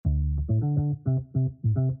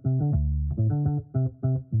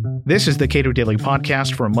This is the Cato Daily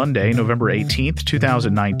Podcast for Monday, November 18th,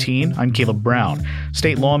 2019. I'm Caleb Brown.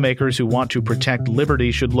 State lawmakers who want to protect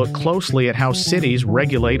liberty should look closely at how cities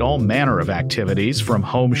regulate all manner of activities, from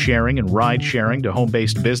home sharing and ride sharing to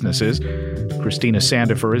home-based businesses. Christina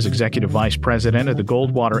Sandifer is Executive Vice President at the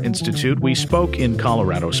Goldwater Institute. We spoke in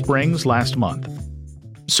Colorado Springs last month.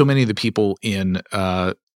 So many of the people in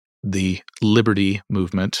the liberty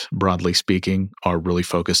movement, broadly speaking, are really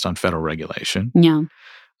focused on federal regulation. Yeah.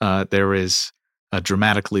 There is a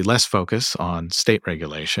dramatically less focus on state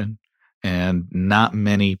regulation, and not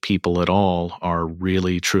many people at all are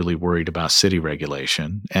really, truly worried about city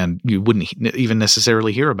regulation. And you wouldn't even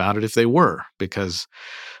necessarily hear about it if they were, because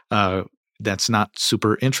that's not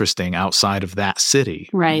super interesting outside of that city.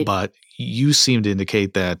 Right. But you seem to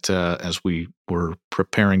indicate that, as we were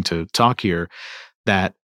preparing to talk here,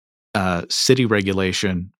 that city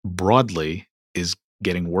regulation broadly is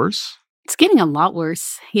getting worse. It's getting a lot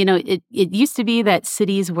worse. You know, it used to be that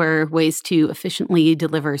cities were ways to efficiently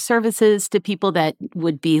deliver services to people that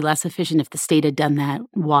would be less efficient if the state had done that,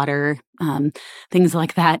 water, things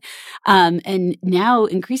like that. And now,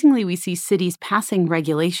 increasingly, we see cities passing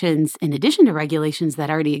regulations, in addition to regulations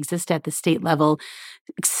that already exist at the state level,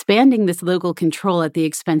 expanding this local control at the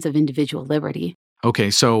expense of individual liberty.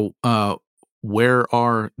 Okay, so where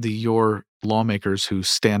are your lawmakers who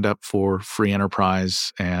stand up for free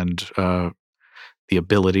enterprise and the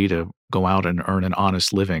ability to go out and earn an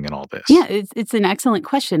honest living in all this? Yeah, it's an excellent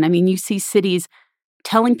question. I mean, you see cities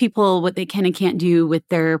telling people what they can and can't do with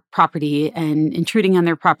their property and intruding on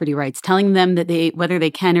their property rights, telling them that whether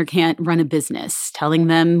they can or can't run a business, telling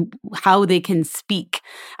them how they can speak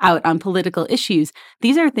out on political issues.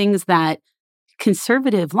 These are things that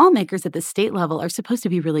conservative lawmakers at the state level are supposed to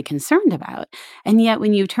be really concerned about. And yet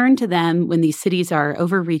when you turn to them, when these cities are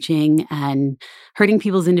overreaching and hurting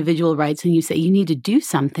people's individual rights, and you say you need to do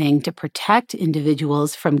something to protect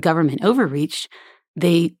individuals from government overreach,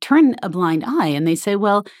 they turn a blind eye and they say,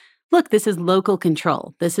 well, look, this is local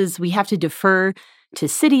control. We have to defer to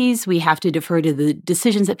cities. We have to defer to the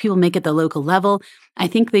decisions that people make at the local level. I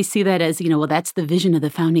think they see that as, well, that's the vision of the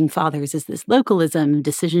founding fathers, is this localism.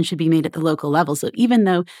 Decisions should be made at the local level. So even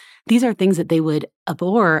though these are things that they would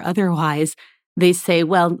abhor otherwise, they say,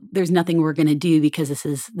 well, there's nothing we're going to do because this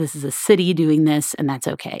is a city doing this, and that's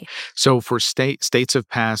okay. So for states have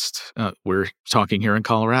passed, we're talking here in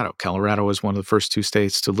Colorado. Colorado is one of the first two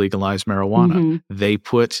states to legalize marijuana. Mm-hmm. They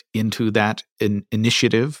put into that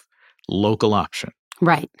initiative local option.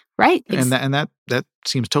 Right. And that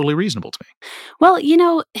seems totally reasonable to me. Well,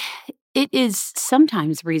 it is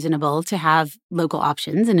sometimes reasonable to have local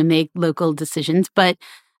options and to make local decisions, but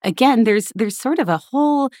again, there's sort of a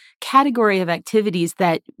whole category of activities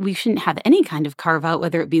that we shouldn't have any kind of carve out,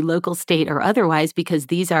 whether it be local, state, or otherwise, because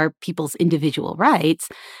these are people's individual rights.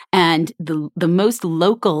 And the most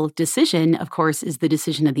local decision, of course, is the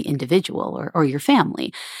decision of the individual or your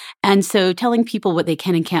family. And so telling people what they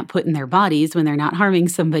can and can't put in their bodies when they're not harming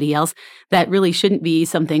somebody else, that really shouldn't be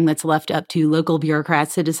something that's left up to local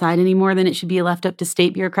bureaucrats to decide any more than it should be left up to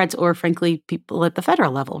state bureaucrats or, frankly, people at the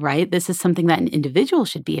federal level, right? This is something that an individual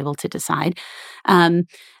should be able to decide. And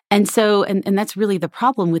that's really the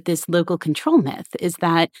problem with this local control myth, is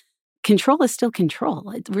that control is still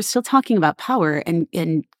control. We're still talking about power,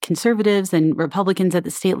 and conservatives and Republicans at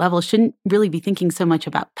the state level shouldn't really be thinking so much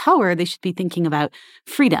about power. They should be thinking about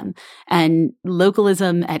freedom. And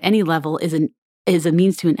localism at any level is a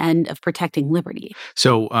means to an end of protecting liberty.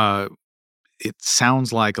 So it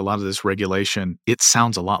sounds like a lot of this regulation, it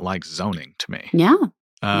sounds a lot like zoning to me. Yeah.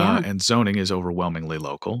 And zoning is overwhelmingly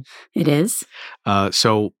local. It is.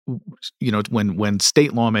 So, when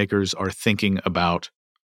state lawmakers are thinking about,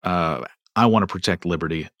 I want to protect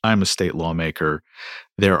liberty, I'm a state lawmaker,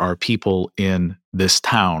 there are people in this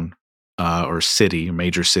town or city,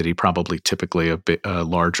 major city, probably typically a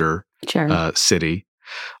larger city.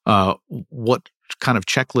 What kind of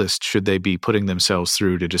checklist should they be putting themselves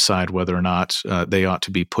through to decide whether or not they ought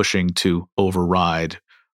to be pushing to override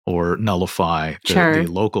or nullify the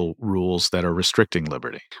local rules that are restricting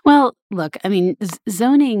liberty? Well, look, I mean,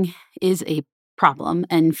 zoning is a problem.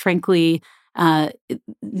 And frankly,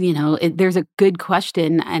 there's a good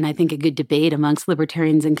question and I think a good debate amongst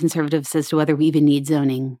libertarians and conservatives as to whether we even need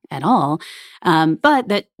zoning at all.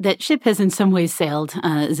 But that ship has in some ways sailed.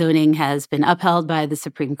 Zoning has been upheld by the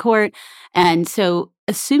Supreme Court. And so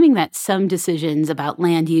assuming that some decisions about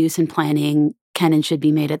land use and planning can and should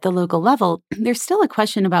be made at the local level, there's still a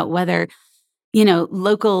question about whether,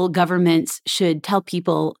 local governments should tell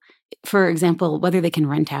people, for example, whether they can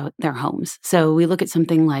rent out their homes. So we look at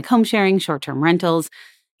something like home sharing, short-term rentals.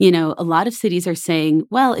 A lot of cities are saying,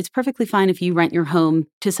 well, it's perfectly fine if you rent your home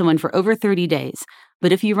to someone for over 30 days.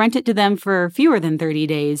 But if you rent it to them for fewer than 30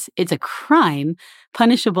 days, it's a crime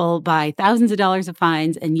punishable by thousands of dollars of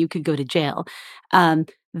fines, and you could go to jail.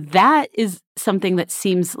 That is something that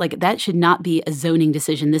seems like that should not be a zoning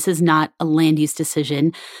decision. This is not a land use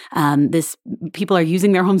decision. People are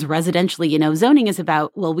using their homes residentially. Zoning is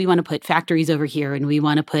about, well, we want to put factories over here, and we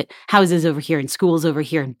want to put houses over here, and schools over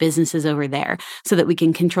here, and businesses over there, so that we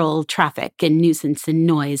can control traffic and nuisance and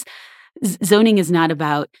noise. Zoning is not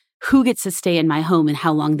about who gets to stay in my home and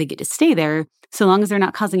how long they get to stay there. So long as they're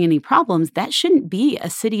not causing any problems, that shouldn't be a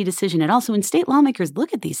city decision at all. So when state lawmakers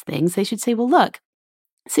look at these things, they should say, well, look,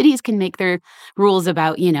 cities can make their rules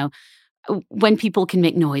about, when people can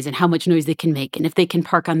make noise and how much noise they can make, and if they can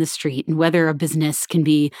park on the street, and whether a business can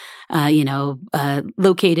be,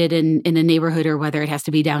 located in a neighborhood, or whether it has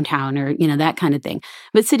to be downtown, or, that kind of thing.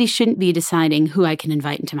 But cities shouldn't be deciding who I can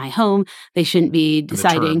invite into my home. They shouldn't be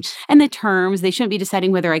deciding, and the terms, they shouldn't be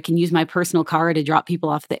deciding whether I can use my personal car to drop people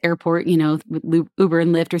off at the airport, with Uber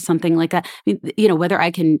and Lyft or something like that. Whether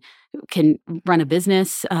I can run a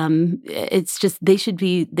business. It's just they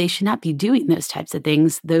should not be doing those types of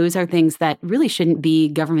things. Those are things that really shouldn't be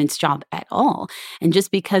government's job at all. And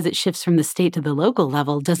just because it shifts from the state to the local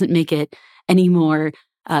level doesn't make it any more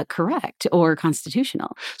correct or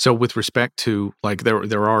constitutional. So with respect to,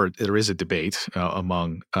 there is a debate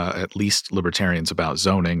among at least libertarians about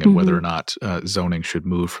zoning and whether or not zoning should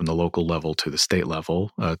move from the local level to the state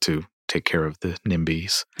level to take care of the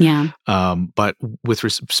NIMBYs. Yeah. But with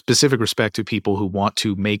specific respect to people who want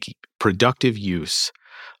to make productive use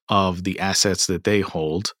of the assets that they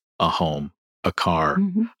hold, a home, a car,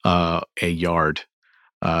 a yard,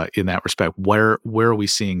 in that respect, where are we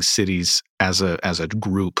seeing cities as a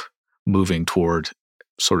group moving toward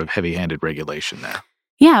sort of heavy-handed regulation there?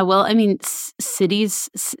 Yeah, well, I mean, cities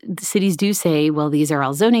do say, well, these are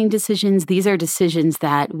all zoning decisions. These are decisions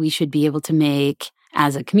that we should be able to make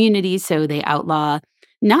as a community. So they outlaw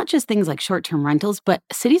not just things like short-term rentals, but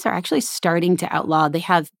cities are actually starting to outlaw. They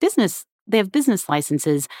have business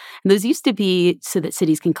licenses. And those used to be so that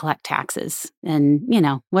cities can collect taxes. And,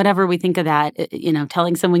 whatever we think of that,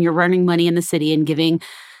 telling someone you're earning money in the city and giving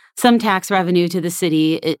some tax revenue to the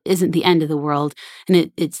city, it isn't the end of the world. And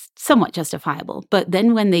it's somewhat justifiable. But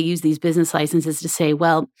then when they use these business licenses to say,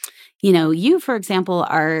 well, you, for example,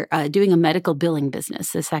 are doing a medical billing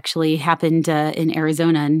business. This actually happened in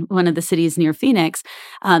Arizona, in one of the cities near Phoenix.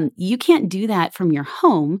 You can't do that from your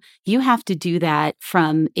home. You have to do that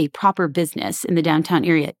from a proper business in the downtown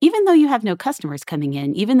area, even though you have no customers coming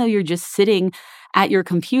in, even though you're just sitting at your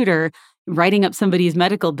computer writing up somebody's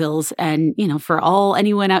medical bills. And, for all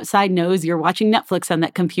anyone outside knows, you're watching Netflix on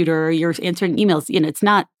that computer, or you're answering emails.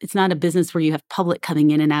 It's not a business where you have public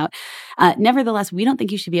coming in and out. Nevertheless, we don't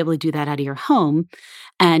think you should be able to do that out of your home.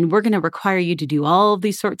 And we're going to require you to do all of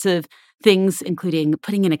these sorts of things, including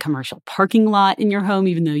putting in a commercial parking lot in your home,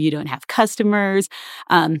 even though you don't have customers.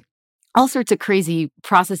 All sorts of crazy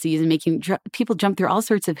processes and making people jump through all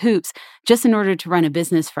sorts of hoops just in order to run a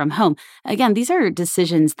business from home. Again, these are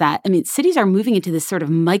decisions that, cities are moving into this sort of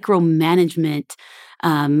micromanagement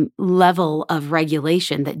level of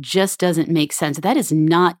regulation that just doesn't make sense. That is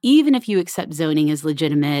not, even if you accept zoning as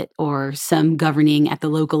legitimate or some governing at the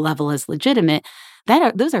local level as legitimate,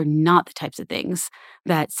 those are not the types of things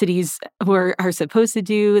that cities are supposed to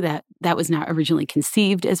do. That was not originally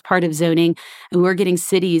conceived as part of zoning. And we're getting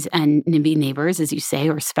cities and NIMBY neighbors, as you say,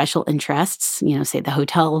 or special interests, say the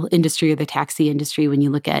hotel industry or the taxi industry, when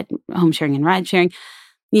you look at home sharing and ride sharing,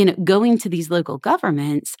 going to these local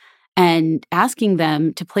governments and asking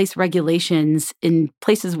them to place regulations in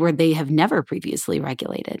places where they have never previously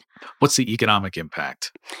regulated. What's the economic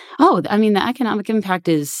impact? Oh, the economic impact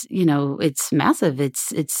is, it's massive.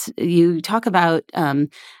 It's you talk about an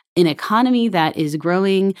economy that is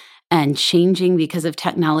growing and changing because of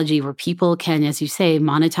technology, where people can, as you say,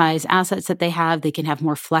 monetize assets that they have. They can have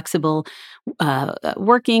more flexible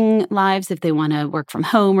working lives if they want to work from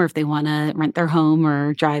home, or if they want to rent their home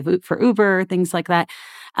or drive for Uber, things like that.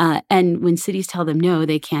 And when cities tell them no,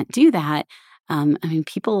 they can't do that.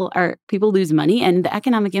 People lose money, and the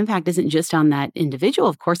economic impact isn't just on that individual.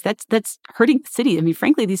 Of course, that's hurting the city.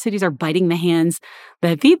 Frankly, these cities are biting the hands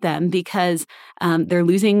that feed them, because they're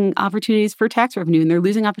losing opportunities for tax revenue, and they're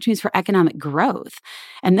losing opportunities for economic growth.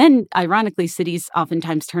 And then, ironically, cities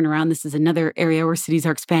oftentimes turn around. This is another area where cities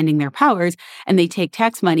are expanding their powers, and they take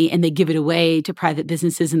tax money and they give it away to private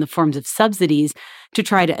businesses in the forms of subsidies to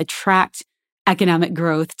try to attract economic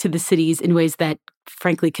growth to the cities in ways that,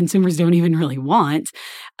 frankly, consumers don't even really want,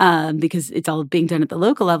 because it's all being done at the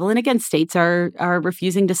local level. And again, states are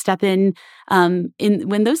refusing to step in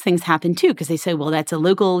when those things happen too, because they say, well, that's a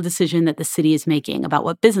local decision that the city is making about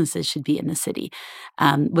what businesses should be in the city.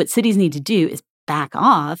 What cities need to do is back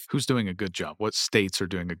off. Who's doing a good job? What states are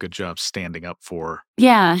doing a good job standing up for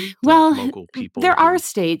local people? There are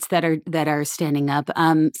states that are standing up.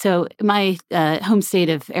 So my home state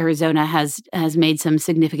of Arizona has made some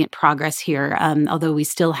significant progress here, although we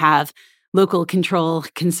still have local control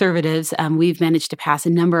conservatives. We've managed to pass a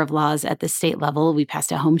number of laws at the state level. We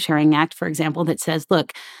passed a home sharing act, for example, that says,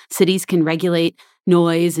 look, cities can regulate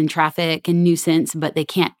noise and traffic and nuisance, but they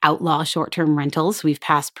can't outlaw short-term rentals. We've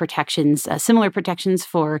passed protections, similar protections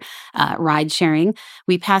for ride sharing.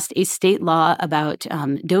 We passed a state law about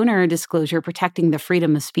donor disclosure, protecting the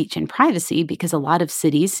freedom of speech and privacy, because a lot of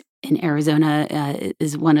cities in Arizona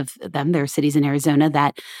is one of them. There are cities in Arizona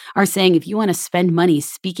that are saying, if you want to spend money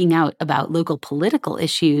speaking out about local political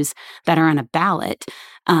issues that are on a ballot,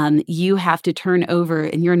 you have to turn over,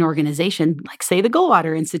 and you're an organization, like say the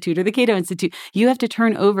Goldwater Institute or the Cato Institute, you have to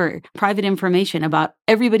turn over private information about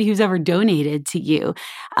everybody who's ever donated to you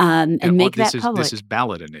and make that public. This is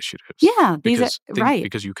ballot initiatives. Yeah, right.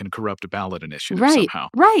 Because you can corrupt a ballot initiative somehow.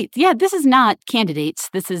 Right. Yeah, this is not candidates.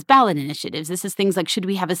 This is ballot initiatives. This is things like, should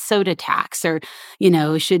we have a soda tax, or,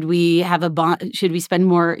 should we have a bond? Should we spend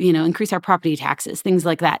more, increase our property taxes, things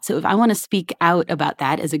like that. So if I want to speak out about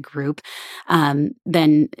that as a group,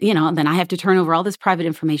 then I have to turn over all this private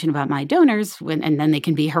information about my donors, and then they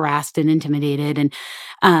can be harassed and intimidated.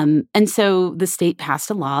 And so the state passed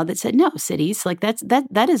a law that said, no, cities, like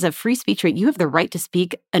that is a free speech right. You have the right to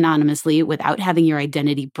speak anonymously without having your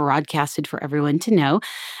identity broadcasted for everyone to know.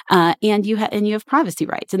 And you have privacy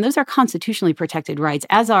rights. And those are constitutionally protected rights,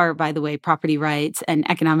 as are, by the way, property rights and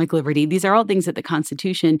economic liberty. These are all things that the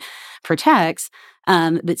Constitution protects.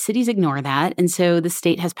 But cities ignore that. And so the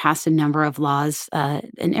state has passed a number of laws,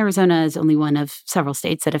 and Arizona is only one of several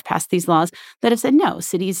states that have passed these laws that have said, no,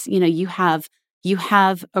 cities, you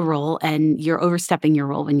have a role, and you're overstepping your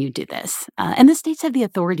role when you do this. And the states have the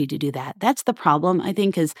authority to do that. That's the problem, I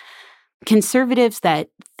think, is conservatives that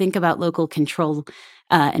think about local control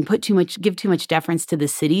and give too much deference to the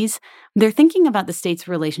cities, they're thinking about the state's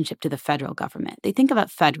relationship to the federal government. They think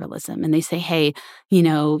about federalism, and they say, hey,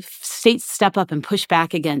 states step up and push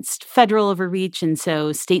back against federal overreach, and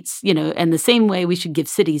so states, and the same way we should give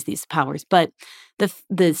cities these powers. But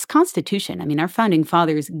this Constitution, our founding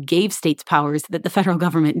fathers gave states powers that the federal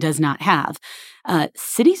government does not have.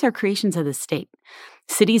 Cities are creations of the state.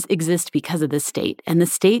 Cities exist because of the state. And the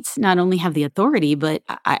states not only have the authority, but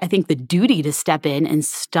I think the duty to step in and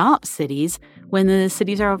stop cities when the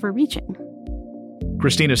cities are overreaching.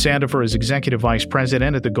 Christina Sandifer is Executive Vice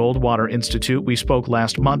President at the Goldwater Institute. We spoke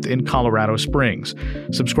last month in Colorado Springs.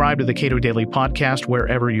 Subscribe to the Cato Daily Podcast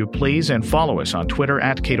wherever you please, and follow us on Twitter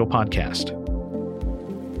 @Cato Podcast.